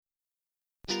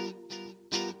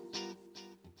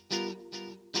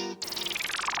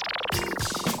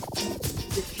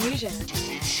Diffusion,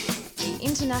 the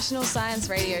international science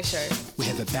radio show. We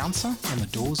have a bouncer on the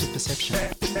doors of perception.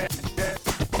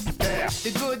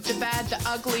 The good, the bad, the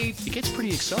ugly. It gets pretty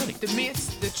exciting. The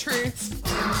myths, the truths.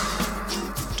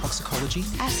 Toxicology.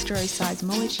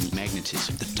 Astroseismology.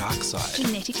 Magnetism. The dark side.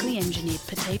 Genetically engineered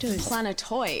potatoes.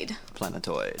 Planetoid.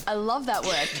 Planetoid. I love that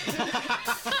word.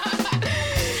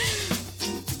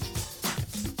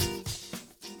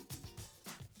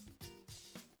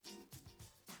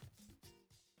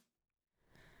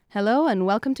 Hello and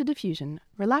welcome to Diffusion.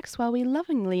 Relax while we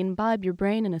lovingly imbibe your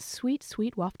brain in a sweet,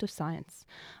 sweet waft of science.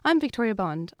 I'm Victoria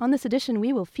Bond. On this edition,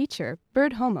 we will feature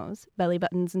bird homos, belly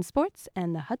buttons in sports,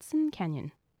 and the Hudson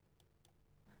Canyon.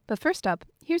 But first up,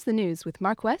 here's the news with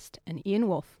Mark West and Ian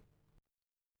Wolfe.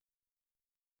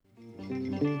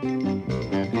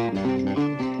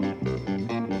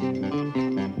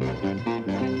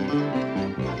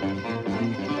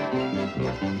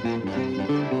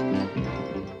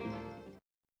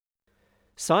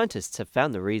 Scientists have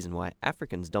found the reason why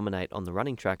Africans dominate on the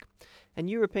running track and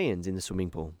Europeans in the swimming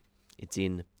pool. It's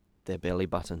in their belly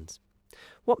buttons.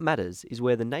 What matters is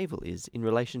where the navel is in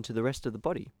relation to the rest of the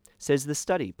body, says the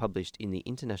study published in the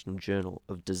International Journal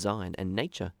of Design and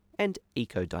Nature and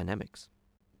Ecodynamics.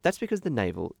 That's because the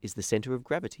navel is the centre of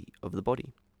gravity of the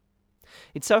body.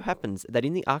 It so happens that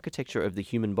in the architecture of the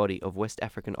human body of West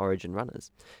African origin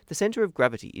runners, the centre of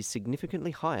gravity is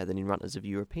significantly higher than in runners of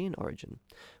European origin,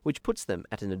 which puts them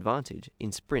at an advantage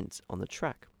in sprints on the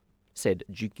track, said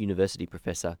Duke University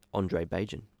professor Andre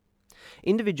Bajan.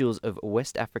 Individuals of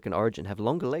West African origin have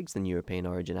longer legs than European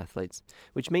origin athletes,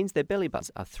 which means their belly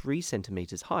buttons are 3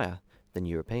 centimetres higher than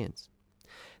Europeans.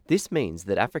 This means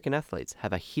that African athletes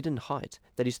have a hidden height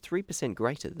that is 3%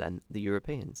 greater than the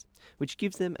Europeans, which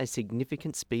gives them a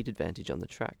significant speed advantage on the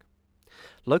track.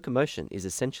 Locomotion is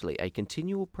essentially a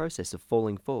continual process of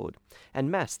falling forward,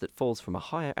 and mass that falls from a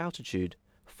higher altitude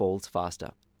falls faster,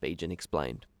 Bajan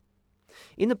explained.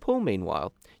 In the pool,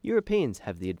 meanwhile, Europeans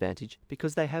have the advantage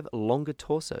because they have longer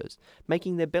torsos,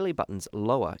 making their belly buttons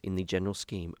lower in the general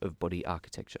scheme of body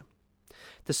architecture.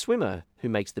 The swimmer who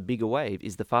makes the bigger wave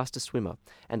is the faster swimmer,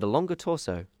 and a longer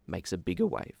torso makes a bigger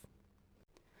wave.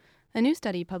 A new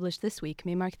study published this week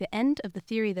may mark the end of the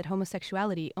theory that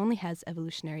homosexuality only has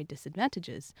evolutionary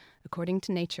disadvantages, according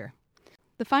to Nature.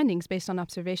 The findings, based on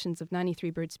observations of 93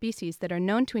 bird species that are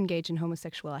known to engage in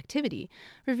homosexual activity,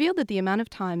 revealed that the amount of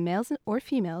time males or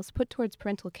females put towards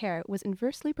parental care was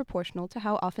inversely proportional to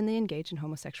how often they engage in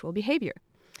homosexual behavior.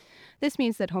 This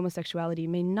means that homosexuality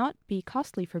may not be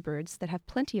costly for birds that have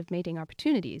plenty of mating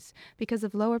opportunities because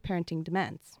of lower parenting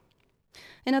demands.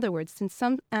 In other words, since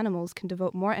some animals can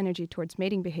devote more energy towards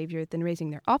mating behavior than raising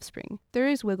their offspring, there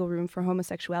is wiggle room for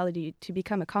homosexuality to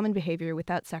become a common behavior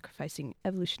without sacrificing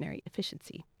evolutionary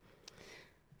efficiency.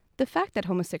 The fact that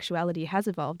homosexuality has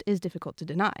evolved is difficult to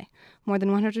deny. More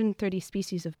than 130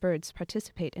 species of birds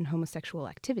participate in homosexual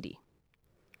activity.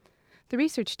 The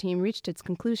research team reached its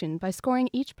conclusion by scoring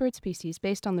each bird species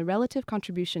based on the relative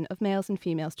contribution of males and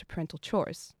females to parental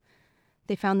chores.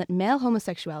 They found that male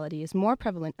homosexuality is more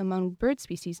prevalent among bird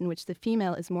species in which the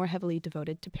female is more heavily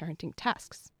devoted to parenting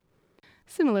tasks.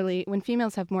 Similarly, when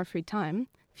females have more free time,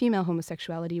 female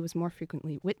homosexuality was more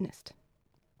frequently witnessed.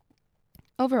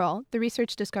 Overall, the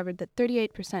research discovered that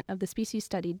 38% of the species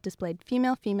studied displayed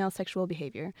female-female sexual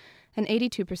behavior, and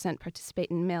 82%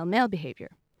 participate in male-male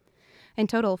behavior. In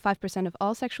total, 5% of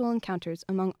all sexual encounters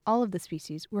among all of the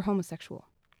species were homosexual.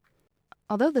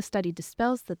 Although the study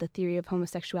dispels that the theory of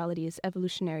homosexuality is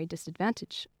evolutionary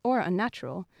disadvantage or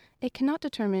unnatural, it cannot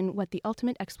determine what the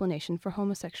ultimate explanation for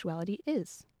homosexuality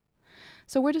is.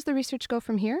 So where does the research go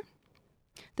from here?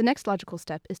 The next logical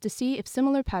step is to see if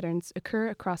similar patterns occur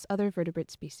across other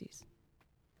vertebrate species.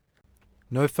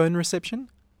 No phone reception?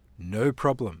 No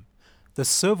problem. The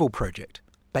Serval project,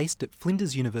 based at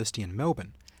Flinders University in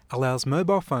Melbourne, allows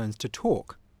mobile phones to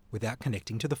talk without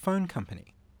connecting to the phone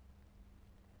company.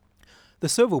 The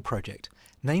Serval project,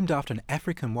 named after an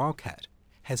African wildcat,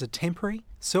 has a temporary,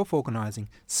 self-organising,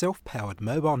 self-powered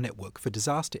mobile network for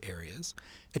disaster areas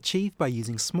achieved by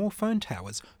using small phone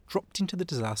towers dropped into the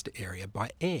disaster area by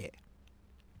air.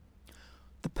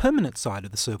 The permanent side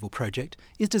of the Serval project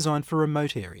is designed for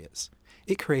remote areas.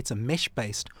 It creates a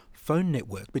mesh-based phone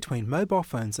network between mobile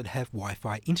phones that have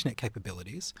Wi-Fi internet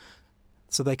capabilities,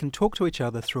 so they can talk to each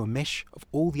other through a mesh of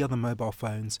all the other mobile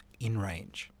phones in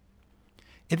range.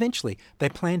 Eventually, they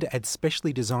plan to add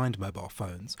specially designed mobile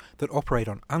phones that operate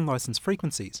on unlicensed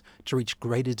frequencies to reach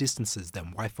greater distances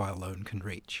than Wi-Fi alone can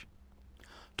reach.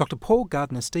 Dr. Paul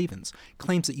Gardner-Stevens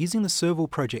claims that using the Serval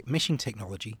project meshing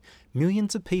technology,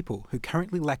 millions of people who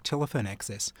currently lack telephone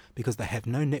access because they have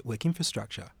no network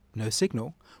infrastructure no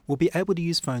signal, will be able to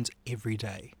use phones every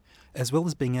day, as well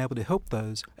as being able to help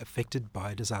those affected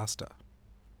by disaster.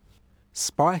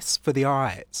 Spice for the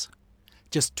eyes.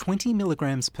 Just 20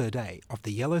 milligrams per day of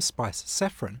the yellow spice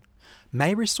saffron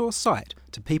may restore sight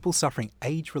to people suffering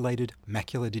age-related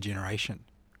macular degeneration.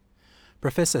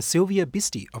 Professor Sylvia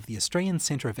Bisti of the Australian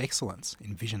Centre of Excellence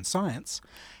in Vision Science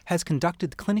has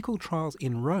conducted clinical trials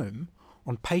in Rome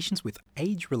on patients with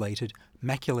age-related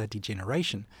macular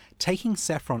degeneration taking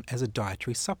saffron as a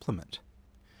dietary supplement.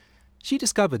 She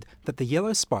discovered that the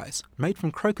yellow spice, made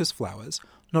from crocus flowers,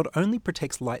 not only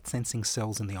protects light-sensing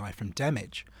cells in the eye from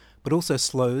damage, but also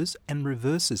slows and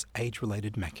reverses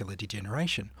age-related macular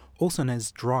degeneration, also known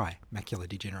as dry macular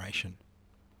degeneration.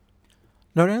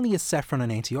 Not only is saffron an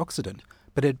antioxidant,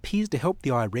 but it appears to help the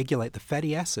eye regulate the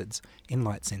fatty acids in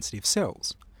light-sensitive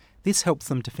cells. This helps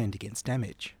them defend against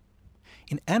damage.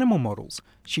 In animal models,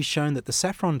 she's shown that the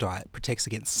saffron diet protects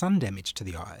against sun damage to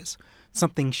the eyes,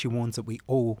 something she warns that we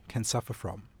all can suffer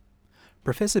from.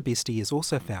 Professor Bisti has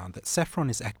also found that saffron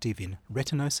is active in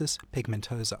retinosis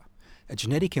pigmentosa, a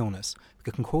genetic illness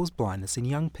that can cause blindness in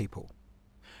young people.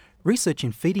 Research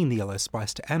in feeding the yellow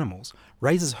spice to animals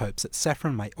raises hopes that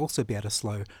saffron may also be able to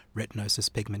slow retinosis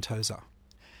pigmentosa.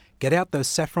 Get out those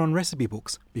saffron recipe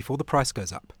books before the price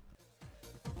goes up.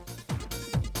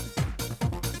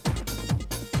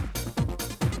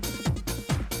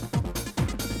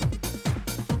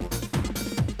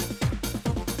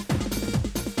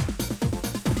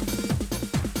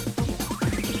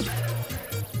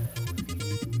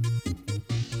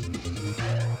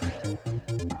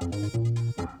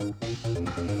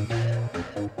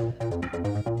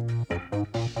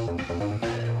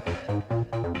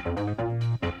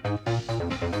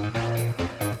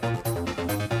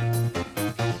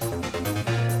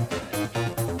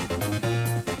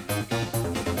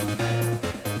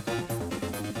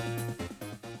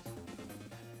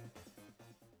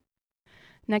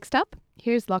 Next up,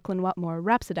 here's Lachlan Watmore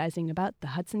rhapsodizing about the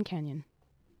Hudson Canyon.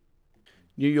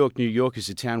 New York is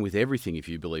a town with everything if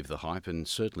you believe the hype, and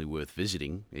certainly worth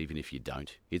visiting, even if you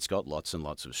don't. It's got lots and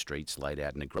lots of streets laid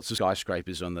out in lots of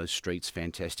skyscrapers on those streets,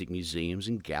 fantastic museums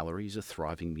and galleries, a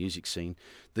thriving music scene,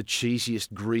 the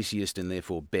cheesiest, greasiest and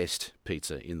therefore best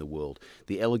pizza in the world,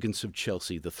 the elegance of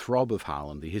Chelsea, the throb of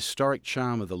Harlem, the historic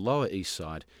charm of the Lower East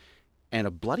Side, and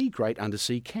a bloody great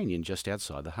undersea canyon just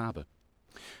outside the harbour.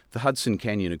 The Hudson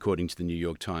Canyon, according to the New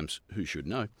York Times, who should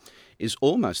know, is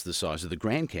almost the size of the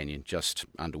Grand Canyon, just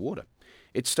underwater.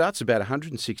 It starts about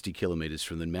 160 kilometres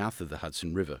from the mouth of the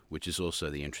Hudson River, which is also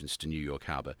the entrance to New York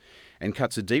Harbour, and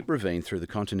cuts a deep ravine through the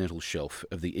continental shelf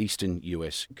of the eastern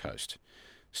US coast.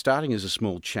 Starting as a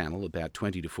small channel about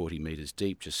 20 to 40 metres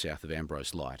deep just south of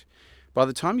Ambrose Light, by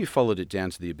the time you followed it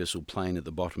down to the abyssal plain at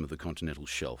the bottom of the continental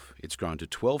shelf, it's grown to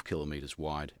 12 kilometres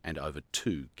wide and over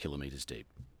 2 kilometres deep.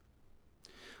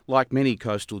 Like many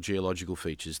coastal geological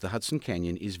features, the Hudson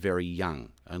Canyon is very young,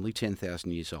 only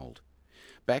 10,000 years old.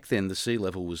 Back then, the sea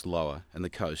level was lower, and the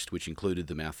coast, which included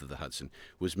the mouth of the Hudson,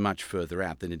 was much further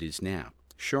out than it is now.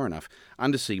 Sure enough,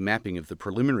 undersea mapping of the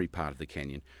preliminary part of the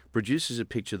canyon produces a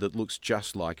picture that looks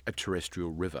just like a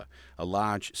terrestrial river, a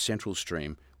large central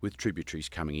stream with tributaries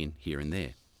coming in here and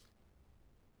there.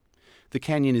 The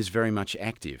canyon is very much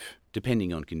active.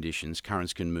 Depending on conditions,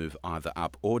 currents can move either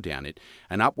up or down it,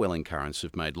 and upwelling currents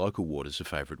have made local waters a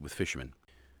favourite with fishermen.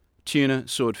 Tuna,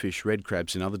 swordfish, red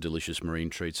crabs and other delicious marine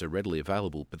treats are readily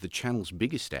available, but the channel's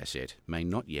biggest asset may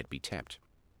not yet be tapped.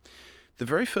 The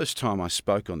very first time I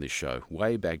spoke on this show,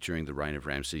 way back during the reign of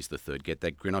Ramses III, get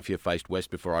that grin off your face, West,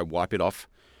 before I wipe it off,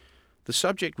 the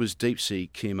subject was deep-sea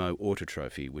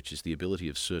chemoautotrophy, which is the ability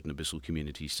of certain abyssal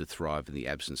communities to thrive in the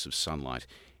absence of sunlight,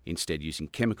 instead using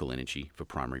chemical energy for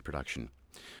primary production.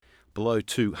 Below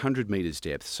 200 metres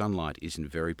depth, sunlight is in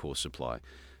very poor supply,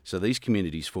 so these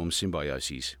communities form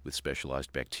symbioses with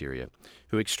specialised bacteria,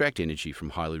 who extract energy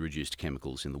from highly reduced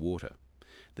chemicals in the water.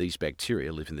 These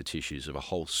bacteria live in the tissues of a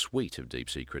whole suite of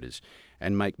deep-sea critters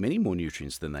and make many more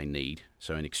nutrients than they need,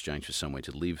 so in exchange for somewhere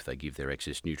to live, they give their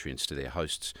excess nutrients to their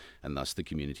hosts, and thus the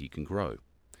community can grow.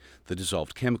 The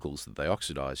dissolved chemicals that they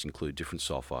oxidise include different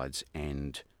sulfides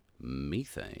and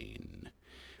methane.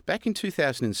 Back in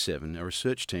 2007, a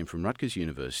research team from Rutgers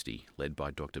University, led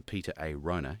by Dr. Peter A.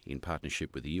 Rona in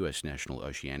partnership with the US National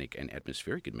Oceanic and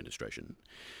Atmospheric Administration,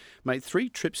 made 3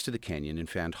 trips to the canyon and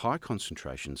found high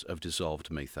concentrations of dissolved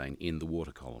methane in the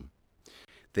water column.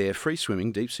 Their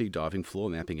free-swimming, deep-sea diving, floor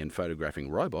mapping and photographing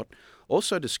robot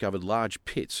also discovered large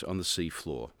pits on the sea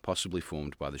floor, possibly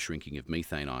formed by the shrinking of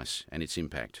methane ice and its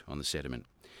impact on the sediment.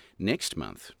 Next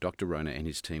month, Dr. Rona and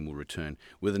his team will return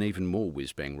with an even more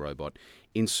whiz-bang robot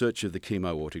in search of the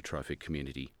chemo-autotrophic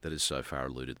community that has so far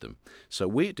eluded them. So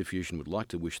we at Diffusion would like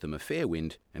to wish them a fair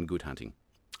wind and good hunting.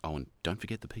 Oh, and don't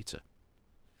forget the pizza.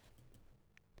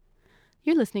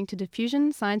 You're listening to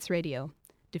Diffusion Science Radio.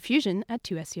 Diffusion at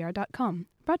 2SCR.com.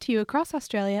 Brought to you across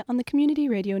Australia on the Community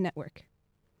Radio Network.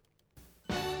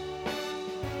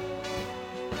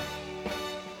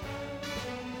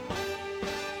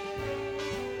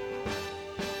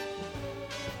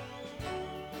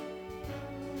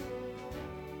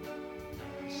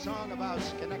 Song about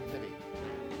Schenectady.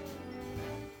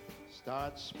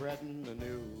 Start spreading the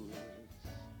news.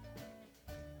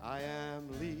 I am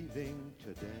leaving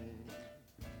today.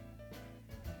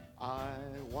 I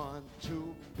want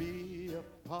to be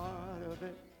a part of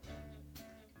it.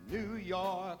 New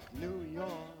York, New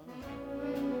York.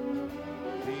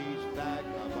 These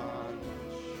vagabond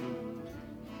shoes,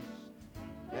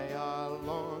 they are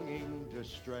longing to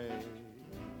stray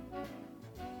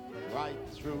right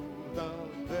through the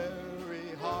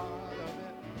very heart of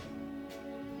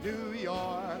it. New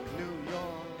York, New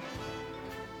York.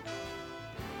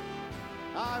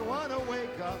 I want to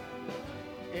wake up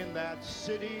in that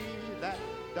city that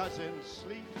doesn't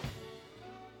sleep.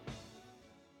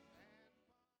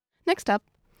 Next up,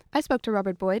 I spoke to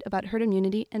Robert Boyd about herd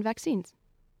immunity and vaccines.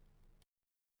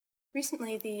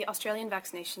 Recently, the Australian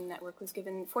Vaccination Network was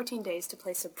given 14 days to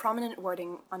place a prominent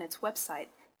wording on its website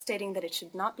stating that it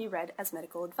should not be read as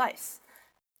medical advice.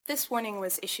 This warning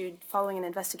was issued following an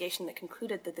investigation that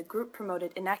concluded that the group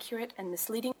promoted inaccurate and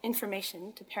misleading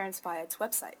information to parents via its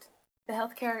website. The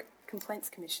Healthcare Complaints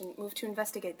Commission moved to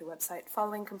investigate the website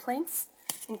following complaints,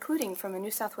 including from a New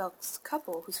South Wales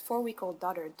couple whose 4-week-old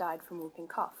daughter died from whooping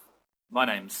cough. My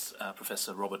name's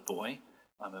Professor Robert Boy.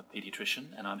 I'm a paediatrician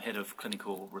and I'm Head of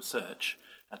Clinical Research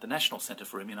at the National Centre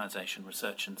for Immunisation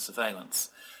Research and Surveillance,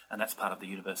 and that's part of the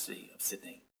University of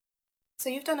Sydney. So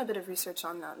you've done a bit of research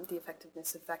on the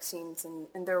effectiveness of vaccines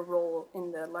and their role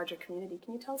in the larger community.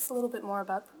 Can you tell us a little bit more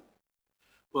about them?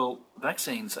 Well,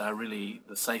 vaccines are really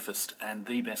the safest and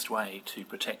the best way to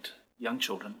protect young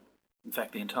children, in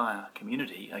fact the entire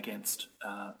community, against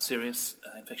serious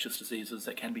infectious diseases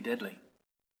that can be deadly.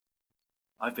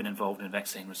 I've been involved in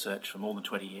vaccine research for more than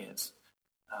 20 years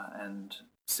and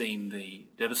seen the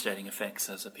devastating effects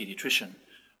as a paediatrician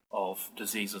of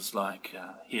diseases like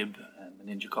Hib and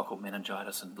meningococcal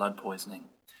meningitis and blood poisoning,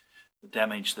 the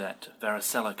damage that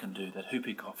varicella can do, that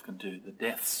whooping cough can do, the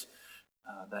deaths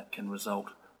that can result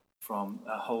from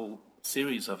a whole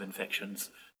series of infections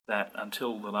that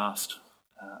until the last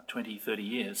 20, 30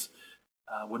 years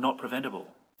were not preventable.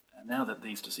 And now that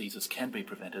these diseases can be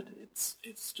prevented,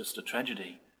 it's just a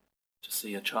tragedy to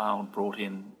see a child brought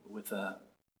in with a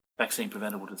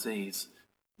vaccine-preventable disease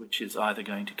which is either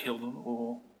going to kill them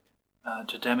or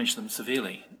to damage them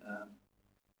severely.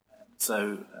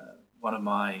 So one of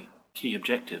my key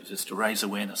objectives is to raise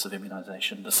awareness of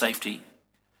immunisation, the safety,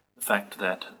 the fact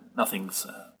that nothing's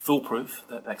foolproof,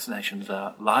 that vaccinations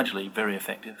are largely very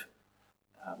effective.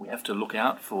 We have to look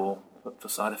out for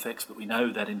side effects, but we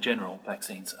know that in general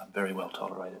vaccines are very well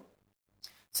tolerated.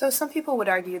 So some people would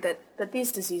argue that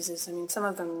these diseases, I mean, some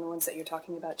of them, the ones that you're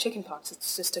talking about, chickenpox,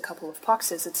 it's just a couple of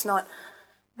poxes. It's not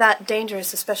that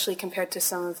dangerous, especially compared to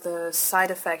some of the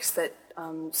side effects that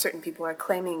certain people are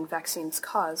claiming vaccines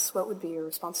cause. What would be your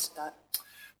response to that?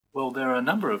 Well, there are a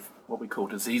number of what we call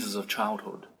diseases of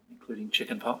childhood, including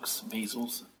chickenpox,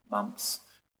 measles, mumps,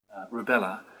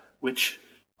 rubella, which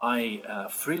I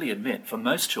freely admit for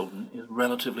most children is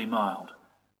relatively mild.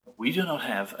 But we do not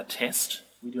have a test,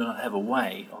 we do not have a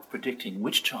way of predicting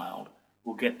which child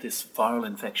will get this viral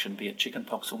infection, be it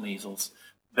chickenpox or measles,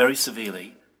 very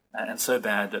severely and so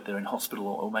bad that they're in hospital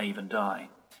or may even die.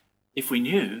 If we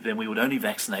knew, then we would only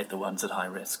vaccinate the ones at high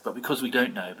risk. But because we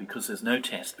don't know, because there's no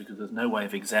test, because there's no way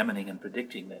of examining and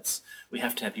predicting this, we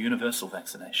have to have universal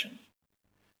vaccination.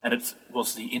 And it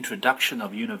was the introduction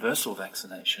of universal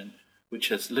vaccination which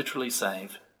has literally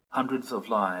saved hundreds of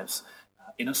lives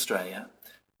in Australia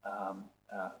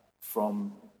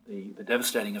from the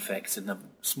devastating effects in the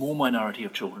small minority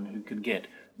of children who can get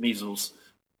measles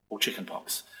or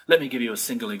chickenpox. Let me give you a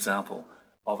single example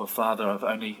of a father I've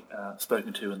only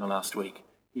spoken to in the last week.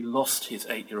 He lost his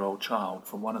 8-year-old child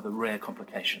from one of the rare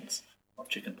complications of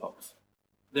chickenpox.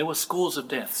 There were scores of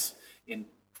deaths in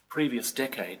previous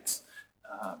decades,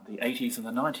 the 80s and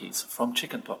the 90s, from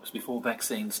chickenpox before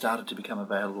vaccines started to become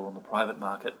available on the private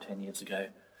market 10 years ago,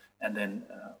 and then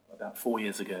about 4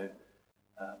 years ago,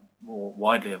 more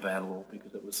widely available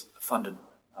because it was funded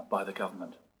by the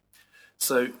government.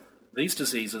 So these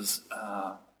diseases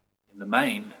are, in the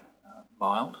main,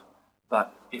 mild.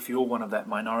 But if you're one of that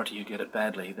minority who get it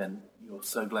badly, then you're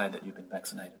so glad that you've been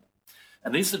vaccinated.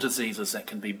 And these are diseases that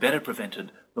can be better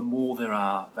prevented the more there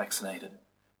are vaccinated.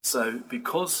 So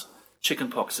because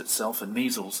chickenpox itself and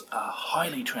measles are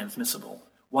highly transmissible,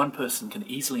 one person can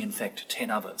easily infect 10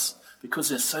 others because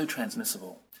they're so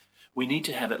transmissible. We need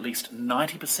to have at least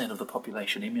 90% of the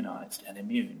population immunised and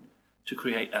immune to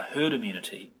create a herd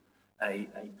immunity, a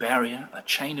barrier, a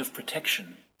chain of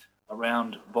protection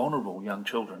around vulnerable young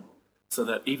children, so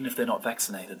that even if they're not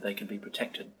vaccinated, they can be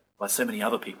protected by so many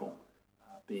other people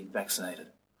being vaccinated.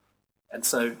 And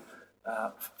so,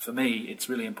 for me, it's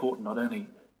really important not only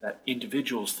that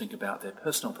individuals think about their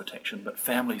personal protection, but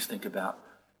families think about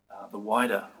the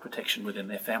wider protection within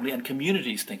their family, and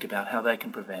communities think about how they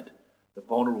can prevent the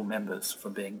vulnerable members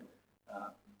from being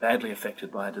badly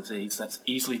affected by a disease that's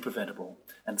easily preventable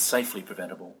and safely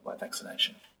preventable by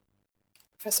vaccination.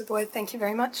 Professor Boyd, thank you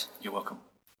very much. You're welcome.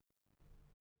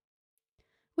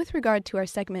 With regard to our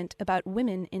segment about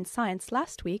women in science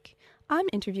last week, I'm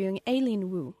interviewing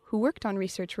Aileen Wu, who worked on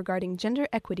research regarding gender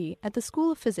equity at the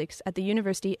School of Physics at the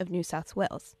University of New South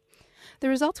Wales. The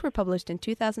results were published in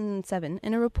 2007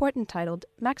 in a report entitled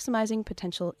Maximizing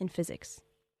Potential in Physics.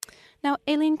 Now,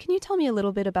 Aileen, can you tell me a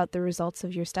little bit about the results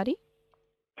of your study?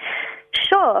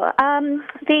 Sure.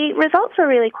 The results were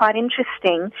really quite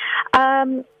interesting.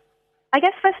 I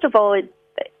guess, first of all,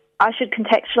 I should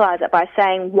contextualise it by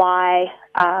saying why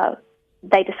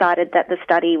they decided that the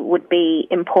study would be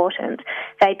important,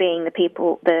 they being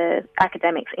the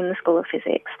academics in the School of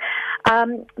Physics.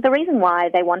 The reason why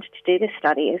they wanted to do this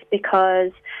study is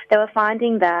because they were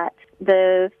finding that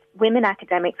the women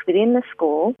academics within the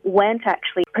school weren't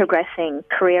actually progressing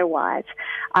career-wise.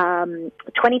 20%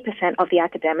 of the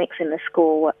academics in the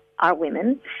school are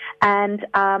women, and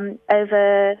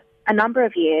over a number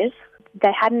of years,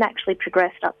 they hadn't actually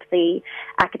progressed up the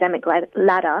academic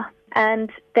ladder, and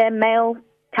their male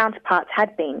counterparts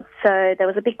had been. So there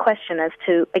was a big question as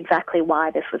to exactly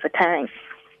why this was occurring.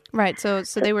 Right, so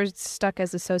they were stuck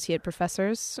as associate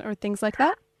professors or things like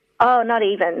that? Oh, not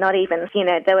even. You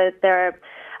know, there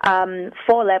are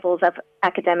 4 levels of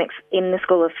academics in the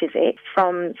School of Physics,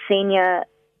 from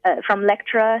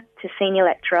lecturer to senior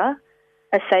lecturer,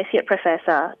 associate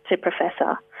professor to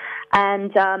professor.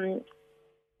 And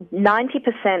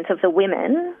 90% of the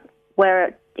women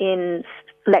were in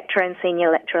lecturer and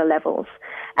senior lecturer levels,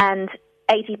 and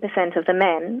 80% of the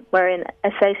men were in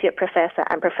associate professor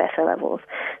and professor levels.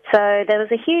 So there was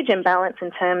a huge imbalance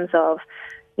in terms of,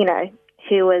 you know,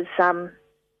 who was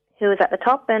at the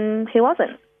top and who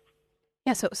wasn't.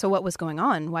 Yeah, so what was going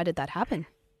on? Why did that happen?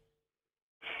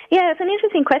 Yeah, it's an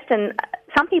interesting question.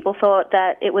 Some people thought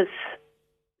that it was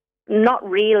not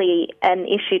really an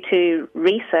issue to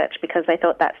research because they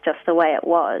thought that's just the way it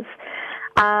was,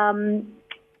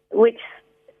 which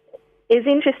is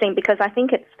interesting because I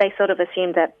think they sort of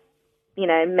assumed that, you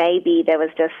know, maybe there was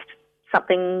just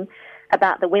something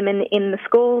about the women in the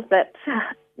schools that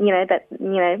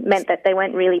meant that they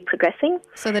weren't really progressing.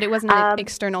 So that it wasn't an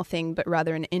external thing, but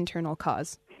rather an internal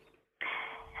cause.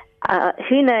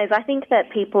 Who knows? I think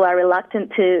that people are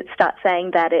reluctant to start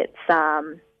saying that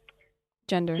it's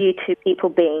gender due to people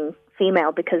being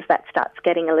female, because that starts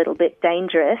getting a little bit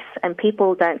dangerous, and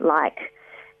people don't like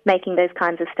making those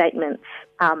kinds of statements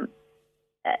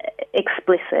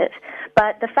explicit.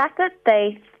 But the fact that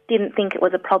they didn't think it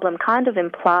was a problem kind of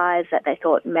implies that they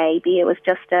thought maybe it was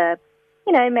just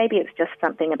maybe it's just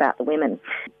something about the women.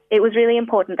 It was really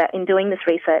important that in doing this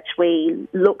research we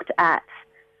looked at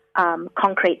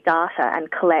concrete data and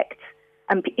collect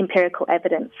empirical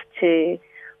evidence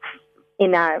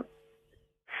in our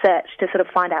search to sort of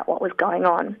find out what was going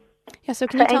on. Yeah, so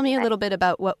can you tell me a little bit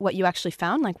about what you actually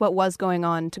found? Like, what was going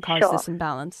on to cause this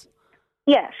imbalance?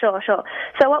 Yeah, sure.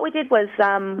 So what we did was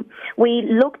we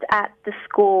looked at the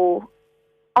school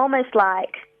almost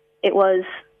like it was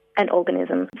an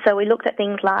organism. So we looked at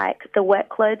things like the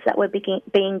workloads that were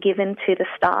being given to the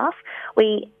staff.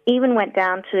 We even went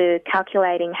down to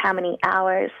calculating how many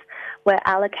hours were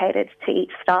allocated to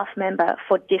each staff member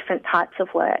for different types of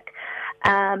work.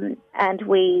 And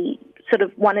we sort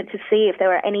of wanted to see if there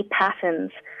were any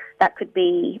patterns that could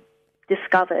be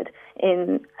discovered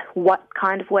in what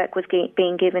kind of work was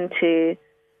being given to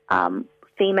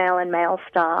female and male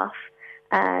staff,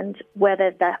 and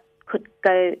whether that could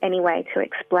go any way to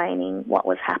explaining what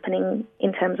was happening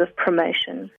in terms of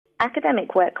promotion.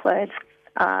 Academic workloads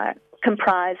are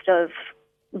comprised of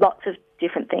lots of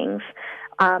different things,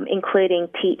 including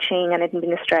teaching and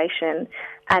administration,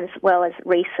 as well as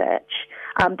research.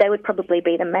 They would probably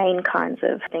be the main kinds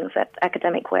of things that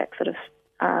academic work sort of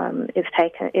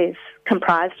is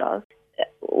comprised of.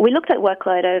 we looked at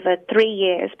workload over 3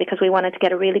 years because we wanted to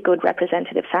get a really good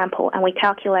representative sample, and we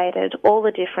calculated all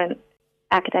the different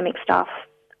academic staff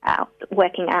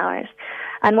working hours.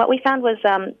 And what we found was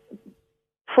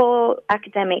for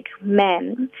academic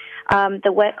men,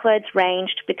 the workloads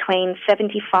ranged between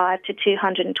 75 to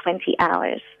 220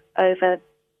 hours over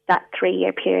that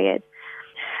 3-year period.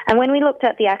 And when we looked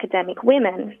at the academic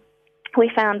women,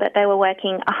 we found that they were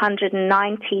working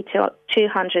 190 to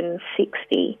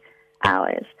 260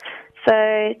 hours.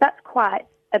 So that's quite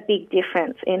a big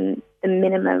difference in the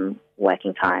minimum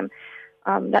working time.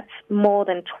 That's more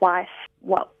than twice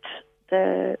what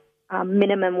the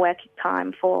minimum working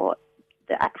time for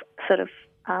the sort of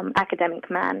academic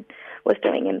man was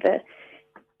doing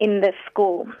in the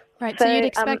school. Right. So you'd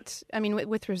expect,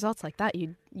 with results like that,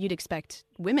 you'd expect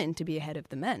women to be ahead of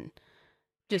the men,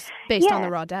 just based on the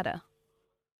raw data.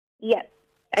 Yeah.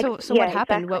 So what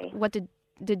happened? Exactly. What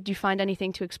did you find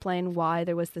anything to explain why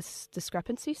there was this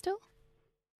discrepancy still?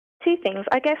 Two things.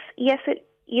 I guess, yes,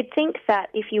 you'd think that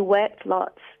if you worked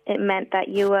lots, it meant that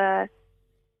you were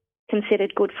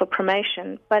considered good for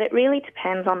promotion, but it really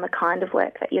depends on the kind of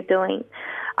work that you're doing.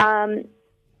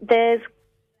 There's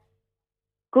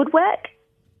good work,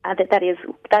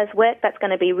 there's work that's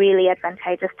going to be really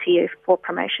advantageous to you for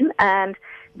promotion, and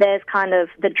there's kind of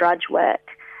the drudge work,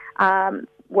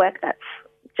 work that's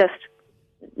just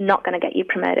not going to get you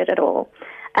promoted at all.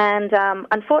 And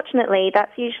unfortunately,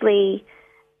 that's usually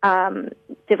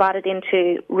divided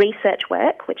into research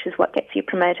work, which is what gets you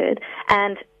promoted,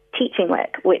 and teaching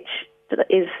work, which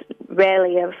is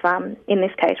rarely of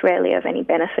any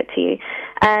benefit to you.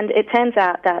 And it turns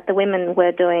out that the women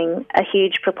were doing a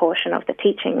huge proportion of the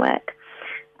teaching work.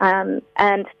 And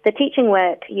the teaching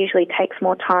work usually takes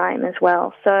more time as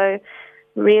well. So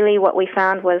really what we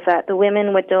found was that the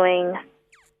women were doing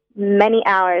many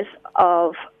hours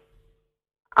of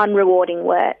unrewarding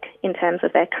work in terms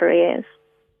of their careers.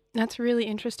 That's really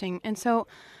interesting. And so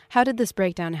how did this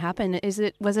breakdown happen?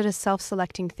 Was it a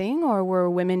self-selecting thing, or were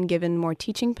women given more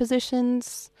teaching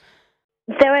positions?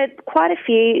 There were quite a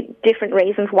few different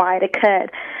reasons why it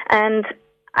occurred. And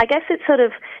I guess this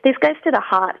goes to the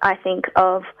heart, I think,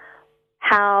 of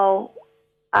how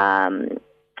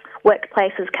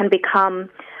workplaces can become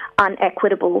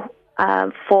unequitable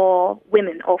for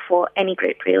women or for any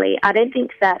group, really. I don't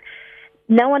think that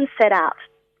no one set out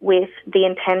with the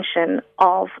intention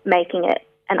of making it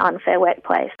an unfair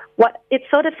workplace. What it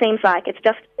sort of seems like, it's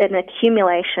just an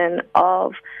accumulation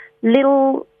of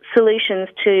little solutions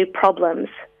to problems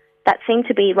that seem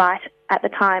to be right at the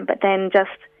time, but then just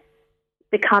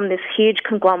become this huge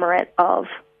conglomerate of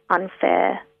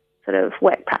unfair sort of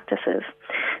work practices.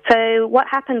 So what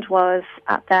happened was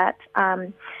that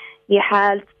you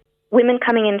had women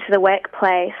coming into the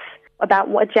workplace about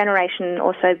a generation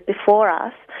or so before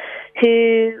us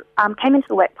who came into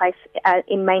the workplace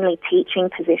in mainly teaching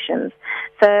positions.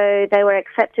 So they were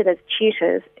accepted as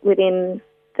tutors within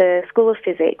the School of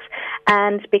Physics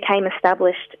and became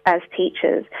established as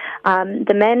teachers.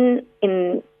 The men,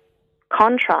 in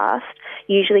contrast,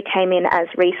 usually came in as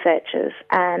researchers,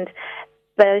 and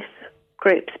both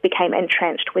groups became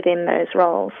entrenched within those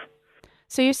roles.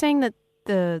 So you're saying that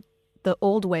the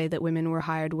old way that women were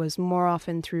hired was more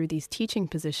often through these teaching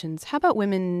positions. How about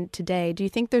women today? Do you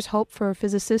think there's hope for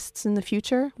physicists in the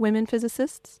future, women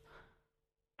physicists?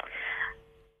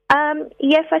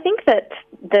 Yes, I think that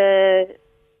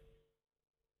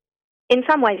in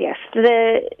some ways, yes.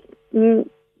 The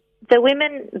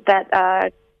women that are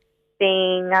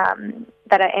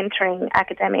entering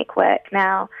academic work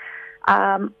now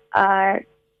are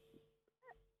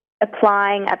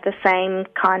applying at the same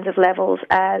kinds of levels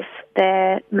as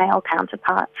their male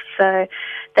counterparts. So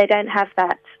they don't have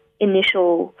that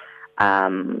initial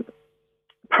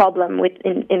problem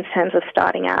in terms of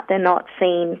starting out. They're not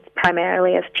seen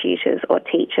primarily as tutors or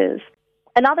teachers.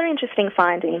 Another interesting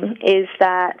finding is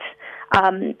that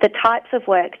the types of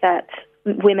work that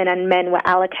women and men were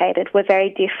allocated were very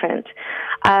different.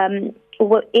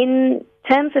 In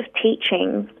terms of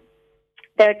teaching,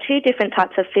 there are two different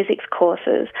types of physics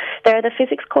courses. There are the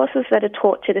physics courses that are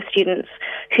taught to the students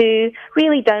who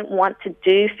really don't want to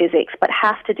do physics but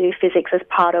have to do physics as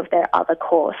part of their other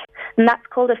course, and that's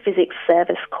called a physics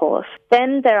service course.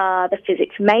 Then there are the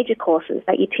physics major courses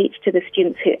that you teach to the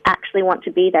students who actually want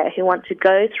to be there, who want to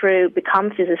go through, become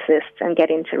physicists and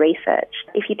get into research.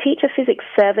 If you teach a physics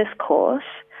service course,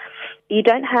 you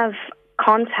don't have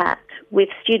contact with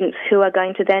students who are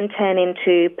going to then turn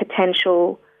into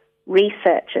potential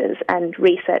researchers and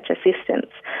research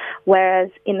assistants,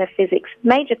 whereas in the physics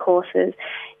major courses,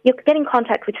 you're getting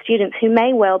contact with students who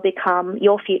may well become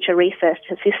your future research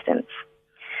assistants.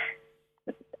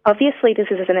 obviously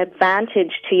this is an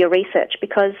advantage to your research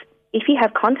because if you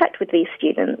have contact with these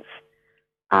students,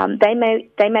 they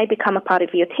may become a part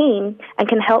of your team and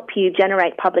can help you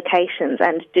generate publications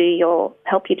and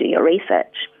help you do your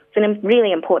research. It's a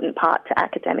really important part to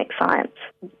academic science.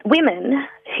 Women,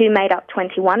 who made up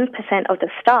 21% of the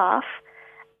staff,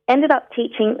 ended up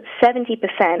teaching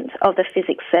 70% of the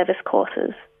physics service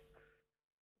courses,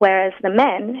 whereas the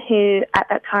men, who at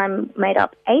that time made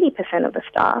up 80% of the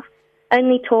staff,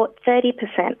 only taught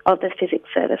 30% of the physics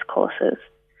service courses.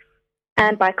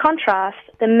 And by contrast,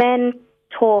 the men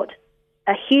taught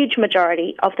a huge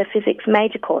majority of the physics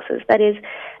major courses. That is,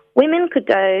 women could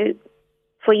go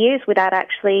for years without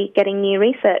actually getting new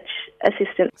research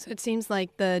assistance. So it seems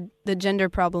like the gender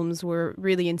problems were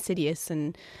really insidious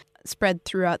and spread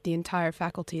throughout the entire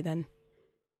faculty then.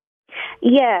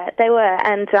 Yeah, they were.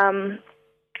 And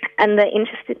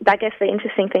I guess the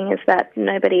interesting thing is that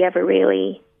nobody ever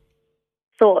really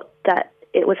thought that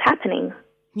it was happening.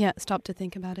 Yeah, stop to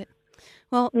think about it.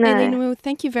 Well, no. Aileen Wu,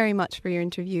 thank you very much for your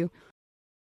interview.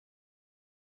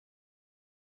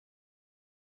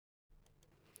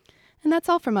 And that's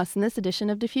all from us in this edition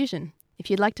of Diffusion.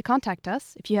 If you'd like to contact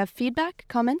us, if you have feedback,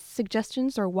 comments,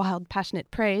 suggestions, or wild,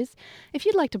 passionate praise, if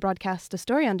you'd like to broadcast a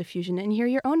story on Diffusion and hear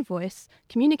your own voice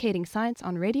communicating science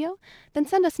on radio, then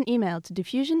send us an email to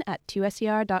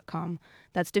diffusion@2ser.com.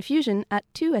 That's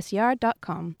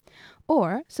diffusion@2ser.com.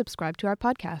 Or subscribe to our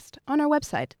podcast on our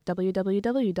website,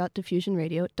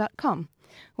 www.diffusionradio.com.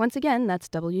 Once again, that's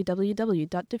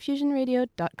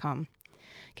www.diffusionradio.com.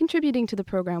 Contributing to the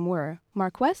program were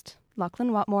Mark West,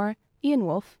 Lachlan Watmore, Ian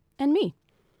Wolfe, and me.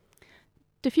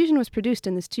 Diffusion was produced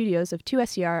in the studios of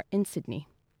 2SER in Sydney.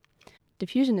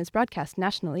 Diffusion is broadcast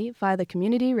nationally via the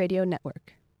Community Radio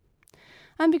Network.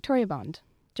 I'm Victoria Bond.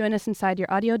 Join us inside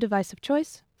your audio device of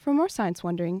choice for more science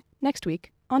wondering next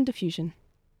week on Diffusion.